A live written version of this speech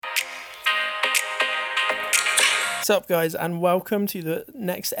up, guys, and welcome to the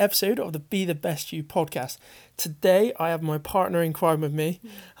next episode of the Be the Best You podcast. Today, I have my partner in crime with me,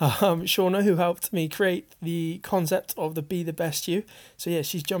 Shauna, who helped me create the concept of the Be the Best You. So yeah,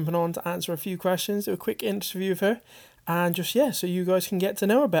 she's jumping on to answer a few questions, do a quick interview of her, and so you guys can get to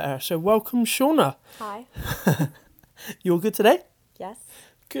know her better. So welcome, Shauna. Hi. You all good today? Yes.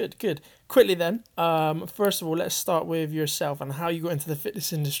 Good. Quickly then, first of all, let's start with yourself and how you got into the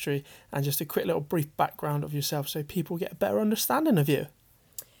fitness industry and just a quick little brief background of yourself so people get a better understanding of you.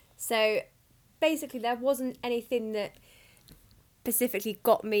 So basically there wasn't anything that specifically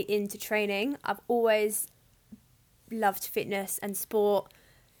got me into training. I've always loved fitness and sport,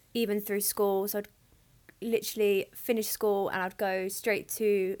 even through school. So I'd literally finish school and I'd go straight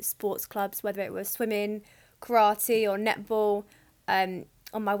to sports clubs, whether it was swimming, karate or netball.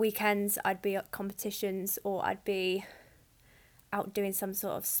 On my weekends, I'd be at competitions or I'd be out doing some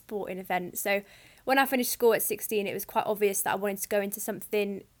sort of sporting event. So when I finished school at 16, it was quite obvious that I wanted to go into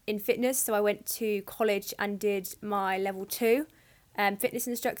something in fitness. So I went to college and did my level 2 fitness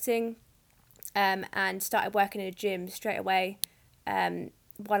instructing and started working in a gym straight away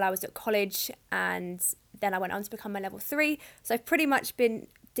while I was at college. And then I went on to become my level 3. So I've pretty much been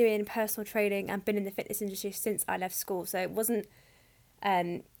doing personal training and been in the fitness industry since I left school. So it wasn't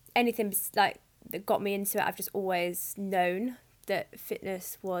anything like that got me into it. I've just always known that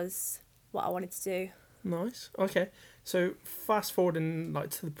fitness was what I wanted to do. Nice. Okay. So fast forwarding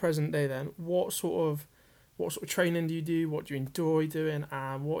to the present day then, what sort of training do you do? What do you enjoy doing?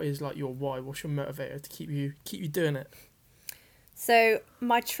 And what is your why? What's your motivator to keep you doing it? So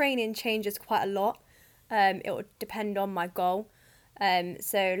my training changes quite a lot. It will depend on my goal.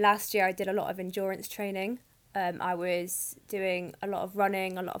 So last year I did a lot of endurance training. I was doing a lot of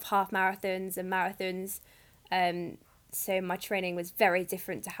running, a lot of half marathons and marathons. So my training was very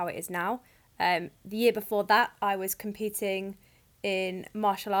different to how it is now. The year before that, I was competing in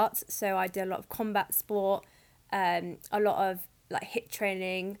martial arts. So I did a lot of combat sport, a lot of HIIT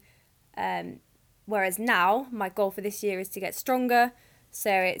training. Whereas now, my goal for this year is to get stronger.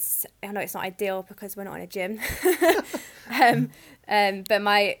 So I know it's not ideal because we're not in a gym. But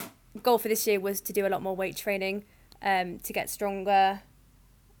my goal for this year was to do a lot more weight training to get stronger.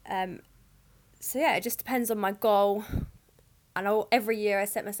 So yeah, it just depends on my goal. I know every year I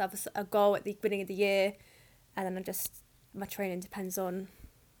set myself a goal at the beginning of the year, and then my training depends on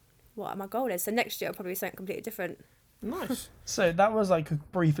what my goal is. So next year I'll probably be something completely different. Nice. So that was a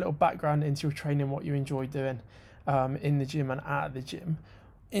brief little background into your training, what you enjoy doing in the gym and at the gym.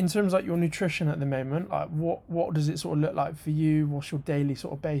 In terms of your nutrition at the moment, what does it sort of look like for you? What's your daily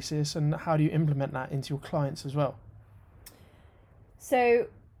sort of basis, and how do you implement that into your clients as well? So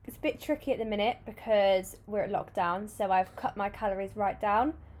it's a bit tricky at the minute because we're at lockdown, so I've cut my calories right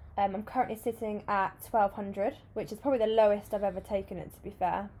down. I'm currently sitting at 1200, which is probably the lowest I've ever taken it, to be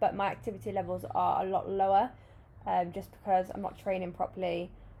fair, but my activity levels are a lot lower just because I'm not training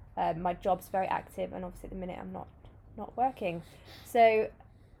properly. My job's very active, and obviously at the minute I'm not working. So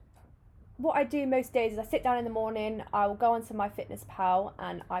what I do most days is I sit down in the morning, I will go onto my Fitness Pal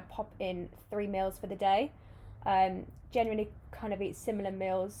and I pop in 3 meals for the day. Generally kind of eat similar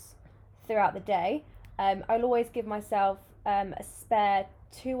meals throughout the day. I'll always give myself a spare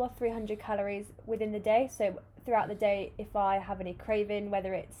 200 or 300 calories within the day. So throughout the day, if I have any craving,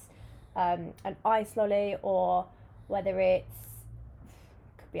 whether it's an ice lolly or whether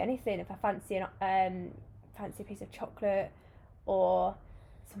could be anything, if I fancy a piece of chocolate or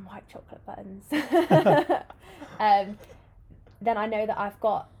some white chocolate buttons, then I know that I've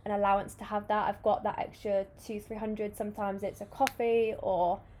got an allowance to have that. I've got that extra 200-300. Sometimes it's a coffee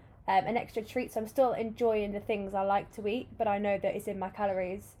or an extra treat. So I'm still enjoying the things I like to eat, but I know that it's in my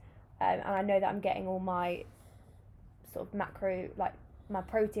calories, and I know that I'm getting all my sort of macro, my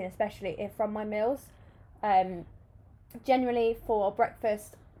protein especially, from my meals. Generally for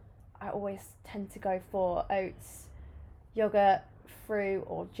breakfast, I always tend to go for oats, yogurt, fruit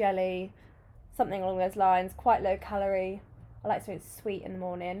or jelly, something along those lines, quite low calorie. I like something sweet in the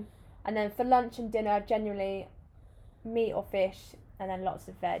morning. And then for lunch and dinner, generally meat or fish, and then lots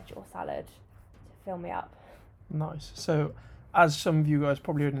of veg or salad to fill me up. Nice. So as some of you guys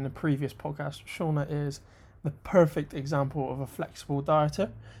probably heard in the previous podcast, Shauna is the perfect example of a flexible dieter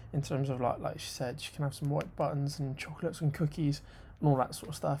in terms of like she said, she can have some white buttons and chocolates and cookies and all that sort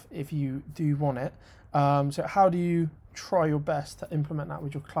of stuff if you do want it. So how do you try your best to implement that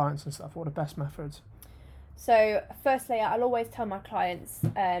with your clients and stuff? What are the best methods? So firstly, I'll always tell my clients,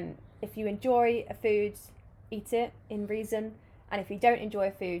 if you enjoy a food, eat it in reason, and if you don't enjoy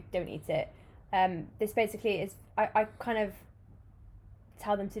a food, don't eat it. This basically is, I kind of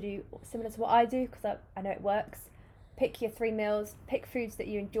tell them to do similar to what I do because I know it works. pick your 3 meals, pick foods that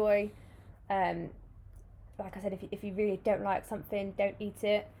you enjoy. Like I said, if you really don't like something, don't eat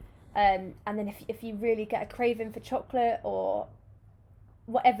it. And then if you really get a craving for chocolate or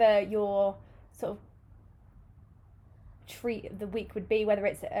whatever your sort of treat of the week would be, whether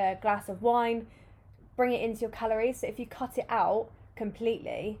it's a glass of wine, bring it into your calories. So if you cut it out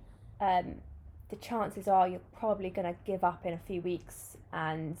completely, the chances are you're probably going to give up in a few weeks,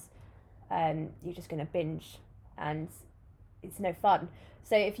 and you're just going to binge, and it's no fun.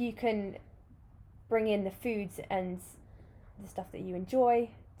 So if you can bring in the foods and the stuff that you enjoy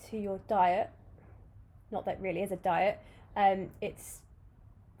to your diet, not that it really is a diet, it's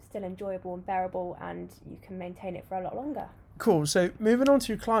still enjoyable and bearable, and you can maintain it for a lot longer. Cool. So moving on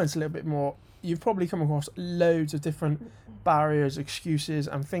to your clients a little bit more, you've probably come across loads of different barriers, excuses,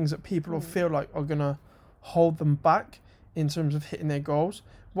 and things that people will feel like are going to hold them back in terms of hitting their goals.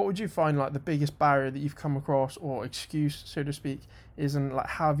 What would you find like the biggest barrier that you've come across, or excuse, so to speak, is, and like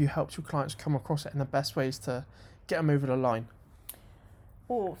how have you helped your clients come across it in the best ways to get them over the line?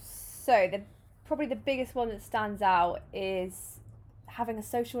 Oh, so probably the biggest one that stands out is having a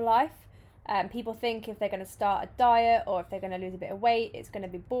social life. People think if they're going to start a diet or if they're going to lose a bit of weight, it's going to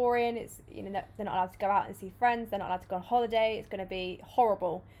be boring. It's, you know, they're not allowed to go out and see friends. They're not allowed to go on holiday. It's going to be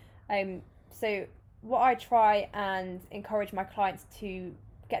horrible. So what I try and encourage my clients to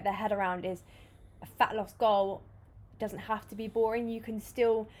get their head around is a fat loss goal doesn't have to be boring. You can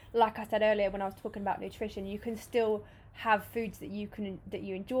still, like I said earlier when I was talking about nutrition, you can still have foods that you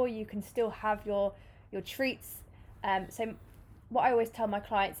enjoy. You can still have your treats. So what I always tell my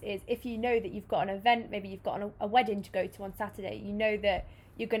clients is, if you know that you've got an event, maybe you've got a wedding to go to on Saturday, you know that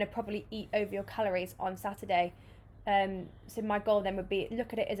you're going to probably eat over your calories on Saturday. So my goal then would be,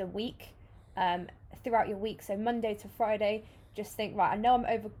 look at it as a week, throughout your week. So Monday to Friday, just think, right, I know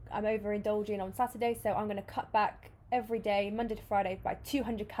I'm overindulging on Saturday, so I'm going to cut back every day, Monday to Friday, by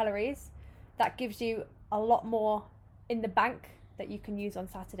 200 calories. That gives you a lot more in the bank that you can use on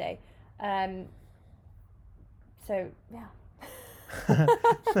Saturday. So yeah.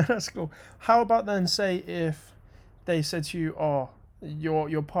 That's cool. How about then, say if they said to you, oh,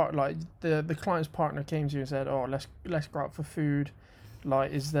 your part, like the client's partner came to you and said, oh, let's go out for food,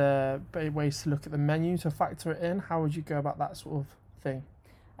 like is there ways to look at the menu to factor it in? How would you go about that sort of thing?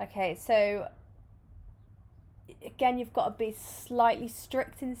 Okay, so again, you've got to be slightly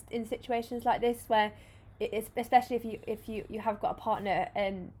strict in situations like this, where it's, especially if you have got a partner,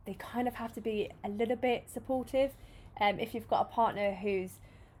 and they kind of have to be a little bit supportive. If you've got a partner who's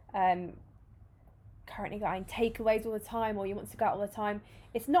currently going takeaways all the time, or you want to go out all the time,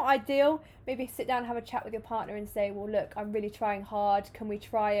 it's not ideal. Maybe sit down and have a chat with your partner and say, well, look, I'm really trying hard. Can we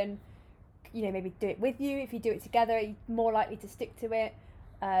try and, you know, maybe do it with you? If you do it together, you're more likely to stick to it.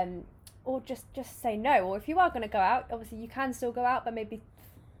 Or just say no. Or if you are going to go out, obviously you can still go out, but maybe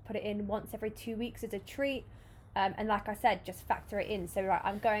put it in once every 2 weeks as a treat. And like I said, just factor it in. So right,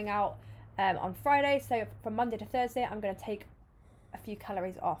 I'm going out on Friday, so from Monday to Thursday, I'm going to take a few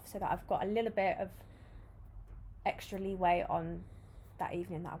calories off so that I've got a little bit of extra leeway on that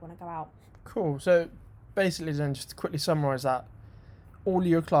evening that I want to go out. Cool. So basically then, just to quickly summarise that, all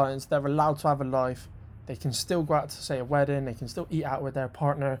your clients, they're allowed to have a life. They can still go out to, say, a wedding. They can still eat out with their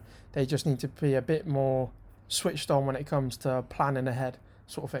partner. They just need to be a bit more switched on when it comes to planning ahead,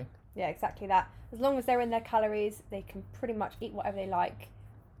 sort of thing. Yeah, exactly that. As long as they're in their calories, they can pretty much eat whatever they like.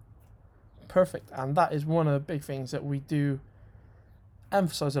 Perfect. And that is one of the big things that we do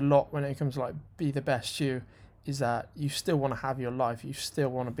emphasize a lot when it comes to like be the best you, is that you still want to have your life. You still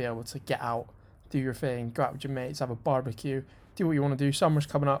want to be able to get out, do your thing, go out with your mates, have a barbecue, do what you want to do. Summer's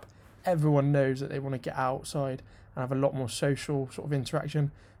coming up. Everyone knows that they want to get outside and have a lot more social sort of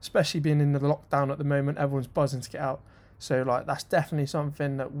interaction, especially being in the lockdown at the moment. Everyone's buzzing to get out. So like that's definitely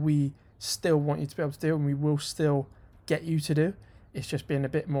something that we still want you to be able to do, and we will still get you to do. It's just being a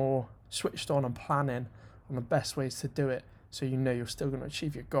bit more switched on and planning on the best ways to do it, so you know you're still going to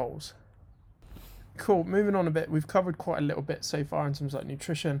achieve your goals. Cool. Moving on a bit, we've covered quite a little bit so far in terms of like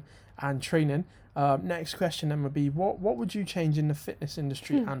nutrition and training. Next question then would be, what would you change in the fitness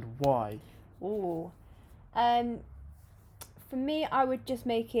industry and why? Ooh. For me, I would just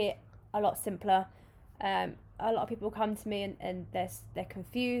make it a lot simpler. A lot of people come to me and they're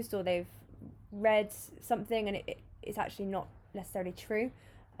confused, or they've read something and it's actually not necessarily true.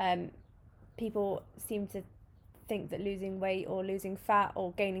 People seem to think that losing weight or losing fat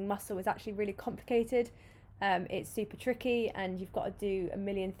or gaining muscle is actually really complicated. It's super tricky, and you've got to do a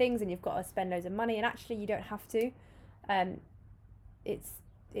million things, and you've got to spend loads of money, and actually you don't have to.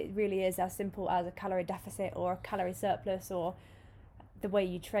 It really is as simple as a calorie deficit or a calorie surplus, or the way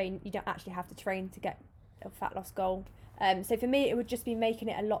you train. You don't actually have to train to get fat loss goal. So for me, it would just be making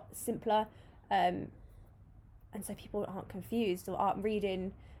it a lot simpler, and so people aren't confused or aren't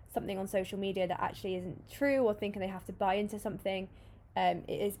reading something on social media that actually isn't true, or thinking they have to buy into something.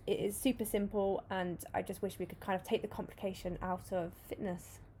 It is super simple, and I just wish we could kind of take the complication out of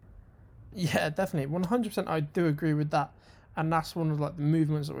fitness. Yeah, definitely, 100%. I do agree with that, and that's one of like the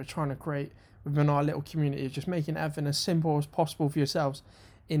movements that we're trying to create within our little community, is just making everything as simple as possible for yourselves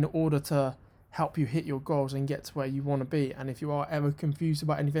in order to help you hit your goals and get to where you want to be. And if you are ever confused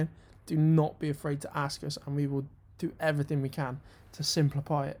about anything, do not be afraid to ask us, and we will do everything we can to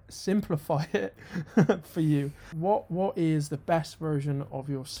simplify it for you. What is the best version of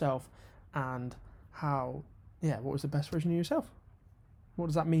yourself, and what was the best version of yourself? What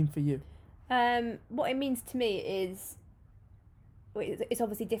does that mean for you? What it means to me is, it's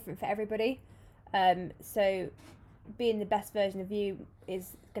obviously different for everybody. So being the best version of you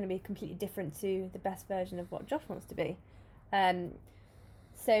is going to be completely different to the best version of what Josh wants to be.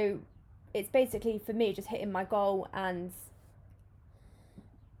 So it's basically, for me, just hitting my goal and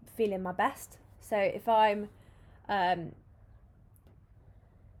feeling my best. So if I'm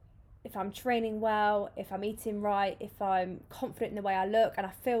training well, if I'm eating right, if I'm confident in the way I look and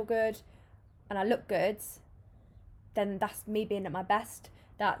I feel good and I look good, then that's me being at my best.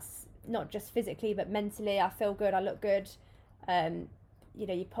 That's not just physically but mentally. I feel good, I look good.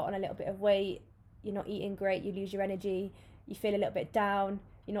 You put on a little bit of weight, you're not eating great, you lose your energy, you feel a little bit down,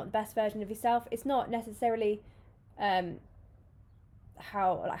 you're not the best version of yourself. It's not necessarily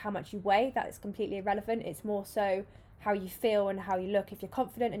how much you weigh. That is completely irrelevant. It's more so how you feel and how you look. If you're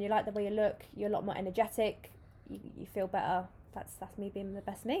confident and you like the way you look, you're a lot more energetic, you feel better. That's me being the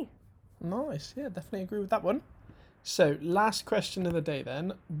best me. Nice. Yeah, definitely agree with that one. So, last question of the day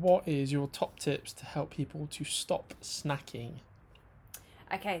then. What is your top tips to help people to stop snacking?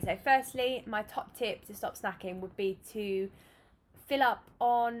 Okay, so firstly, my top tip to stop snacking would be to fill up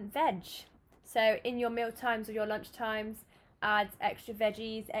on veg. So in your meal times or your lunch times, add extra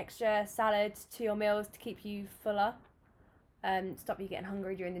veggies, extra salads to your meals to keep you fuller, stop you getting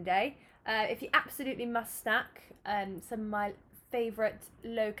hungry during the day. If you absolutely must snack, some of my favourite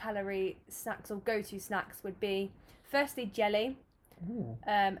low-calorie snacks or go-to snacks would be, firstly, jelly.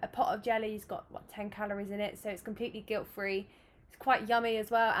 A pot of jelly's got 10 calories in it, so it's completely guilt-free. It's quite yummy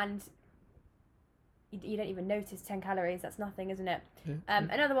as well, and you don't even notice 10 calories. That's nothing, isn't it? Yeah.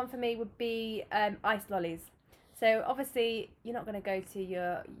 Another one for me would be ice lollies. So obviously you're not going to go to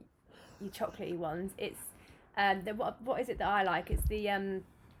your chocolatey ones. It's what is it that I like? It's the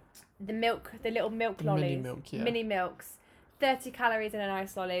milk, the little milk lollies, mini milk, yeah. Mini milks. 30 calories in an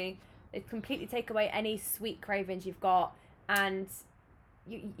ice lolly. They completely take away any sweet cravings you've got, and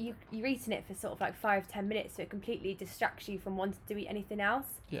you're eating it for sort of like 5-10 minutes, so it completely distracts you from wanting to eat anything else.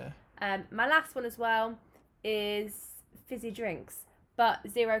 Yeah. My last one as well is fizzy drinks, but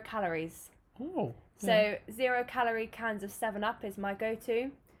 0 calories. Oh. So 0 calorie cans of 7-Up is my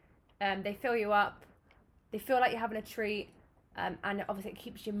go-to. They fill you up. They feel like you're having a treat, and obviously it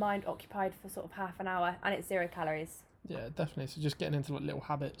keeps your mind occupied for sort of half an hour, and it's 0 calories. Yeah, definitely. So just getting into little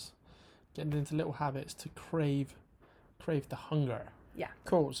habits to crave the hunger. Yeah.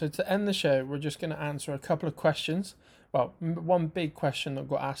 Cool. So to end the show, we're just going to answer a couple of questions. Well, one big question that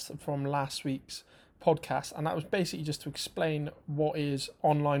got asked from last week's podcast, and that was basically just to explain what is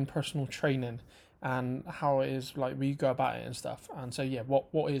online personal training and how it is, like, we go about it and stuff. And so, yeah,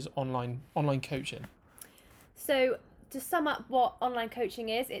 what is online coaching? So to sum up what online coaching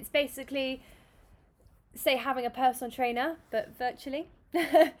is, it's basically, say, having a personal trainer, but virtually.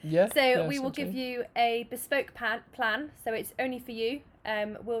 Yeah. So we will give you a bespoke plan. So it's only for you.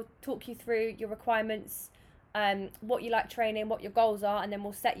 We'll talk you through your requirements, what you like training, what your goals are, and then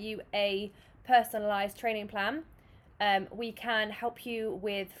we'll set you a personalised training plan. We can help you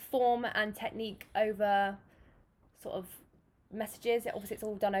with form and technique over sort of messages. Obviously, it's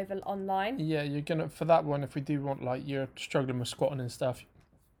all done over online. Yeah, you're gonna, for that one, if we do want, like, you're struggling with squatting and stuff,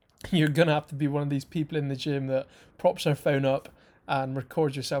 you're gonna have to be one of these people in the gym that props her phone up and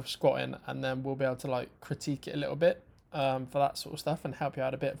records yourself squatting, and then we'll be able to, like, critique it a little bit for that sort of stuff and help you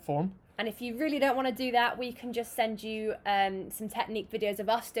out a bit of form. And if you really don't want to do that, we can just send you some technique videos of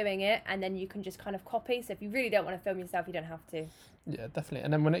us doing it, and then you can just kind of copy. So if you really don't want to film yourself, you don't have to. Yeah, definitely.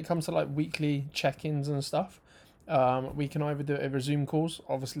 And then when it comes to, like, weekly check-ins and stuff, we can either do it over Zoom calls.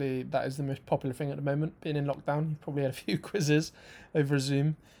 Obviously, that is the most popular thing at the moment. Being in lockdown, you've probably had a few quizzes over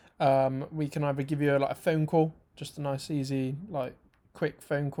Zoom. We can either give you a phone call, just a nice, easy, like, quick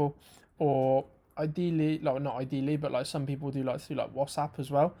phone call, or ideally, like, not ideally, but like some people do like to do like WhatsApp as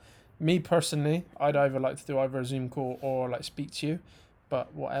well. Me personally, I'd either like to do either a Zoom call or like speak to you,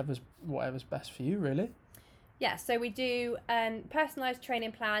 but whatever's best for you, really. Yeah, so we do personalised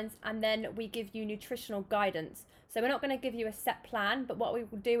training plans, and then we give you nutritional guidance. So we're not going to give you a set plan, but what we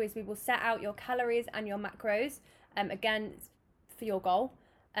will do is we will set out your calories and your macros, again, for your goal.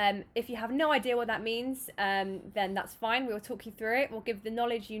 If you have no idea what that means, then that's fine. We'll talk you through it. We'll give the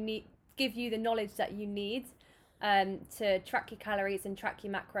knowledge you need, give you the knowledge that you need to track your calories and track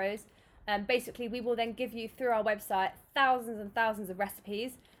your macros. Basically, we will then give you through our website thousands and thousands of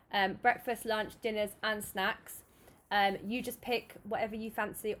recipes, breakfast, lunch, dinners, and snacks. You just pick whatever you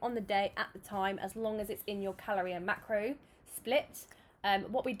fancy on the day at the time, as long as it's in your calorie and macro split.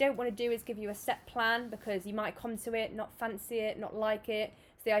 What we don't want to do is give you a set plan, because you might come to it, not fancy it, not like it.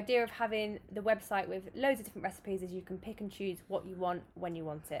 So the idea of having the website with loads of different recipes is you can pick and choose what you want when you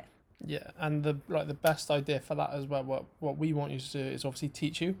want it. Yeah, and the best idea for that as well, what we want you to do is obviously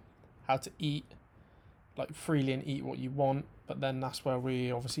teach you how to eat freely and eat what you want, but then that's where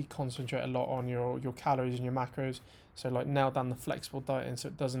we obviously concentrate a lot on your calories and your macros. So nail down the flexible dieting so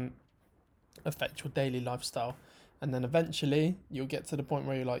it doesn't affect your daily lifestyle, and then eventually you'll get to the point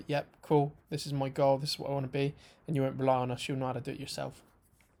where you're like, yep, cool, this is my goal, this is what I want to be, and you won't rely on us, you'll know how to do it yourself.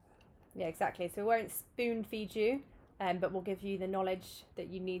 Yeah, exactly. So we won't spoon feed you, but we'll give you the knowledge that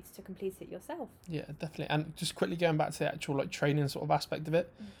you need to complete it yourself. Yeah, definitely. And just quickly going back to the actual training sort of aspect of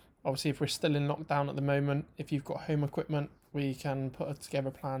it, obviously if we're still in lockdown at the moment, if you've got home equipment, we can put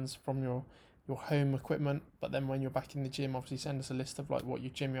together plans from your home equipment, but then when you're back in the gym, obviously send us a list of what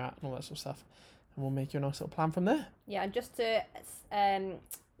your gym you're at and all that sort of stuff, and we'll make you a nice little plan from there. Yeah, and just to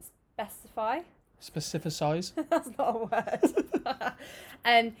Specificize. That's not a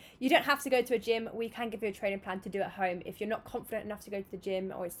word. You don't have to go to a gym. We can give you a training plan to do at home. If you're not confident enough to go to the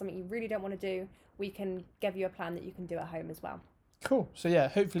gym, or it's something you really don't want to do, we can give you a plan that you can do at home as well. Cool. So yeah,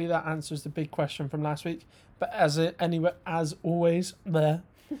 hopefully that answers the big question from last week. But as always,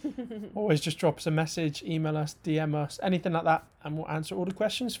 always just drop us a message, email us, DM us, anything like that, and we'll answer all the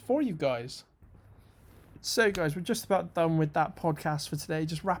questions for you guys. So guys, we're just about done with that podcast for today,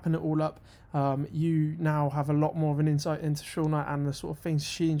 just wrapping it all up. You now have a lot more of an insight into Shauna and the sort of things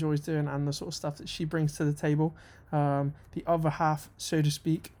she enjoys doing and the sort of stuff that she brings to the table. The other half, so to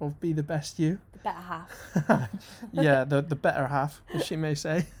speak, of Be The Best You. The better half. Yeah, the better half, as she may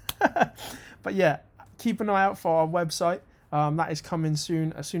say. But yeah, keep an eye out for our website. That is coming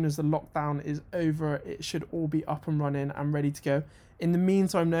soon. As soon as the lockdown is over, it should all be up and running and ready to go. In the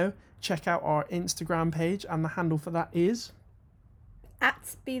meantime, though, check out our Instagram page, and the handle for that is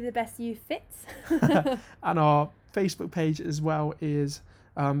at Be The Best You Fit. And our Facebook page as well is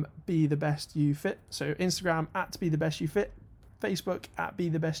Be The Best You Fit. So Instagram at Be The Best You Fit, Facebook at Be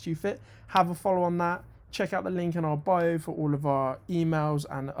The Best You Fit. Have a follow on that. Check out the link in our bio for all of our emails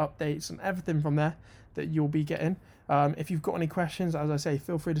and updates and everything from there that you'll be getting. If you've got any questions, as I say,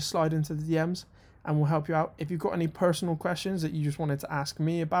 feel free to slide into the DMs and we'll help you out. If you've got any personal questions that you just wanted to ask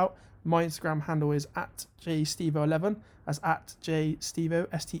me about, my Instagram handle is at jstevo11. That's at jstevo,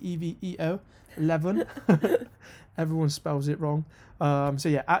 Steveo 11. Everyone spells it wrong. So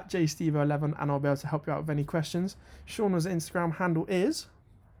yeah, at jstevo11, and I'll be able to help you out with any questions. Shauna's Instagram handle is...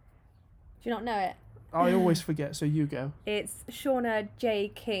 Do you not know it? I always forget, so you go. It's Shauna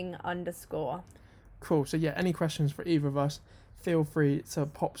J King _. Cool. So yeah, any questions for either of us, feel free to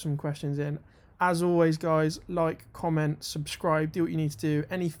pop some questions in. As always, guys, like, comment, subscribe, do what you need to do.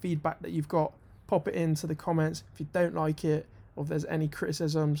 Any feedback that you've got, pop it into the comments. If you don't like it, or if there's any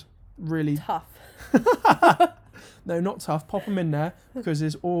criticisms, really... Tough. No, not tough. Pop them in there, because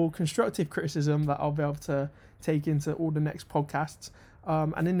it's all constructive criticism that I'll be able to take into all the next podcasts.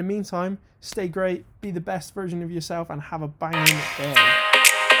 And in the meantime, stay great, be the best version of yourself, and have a banging day.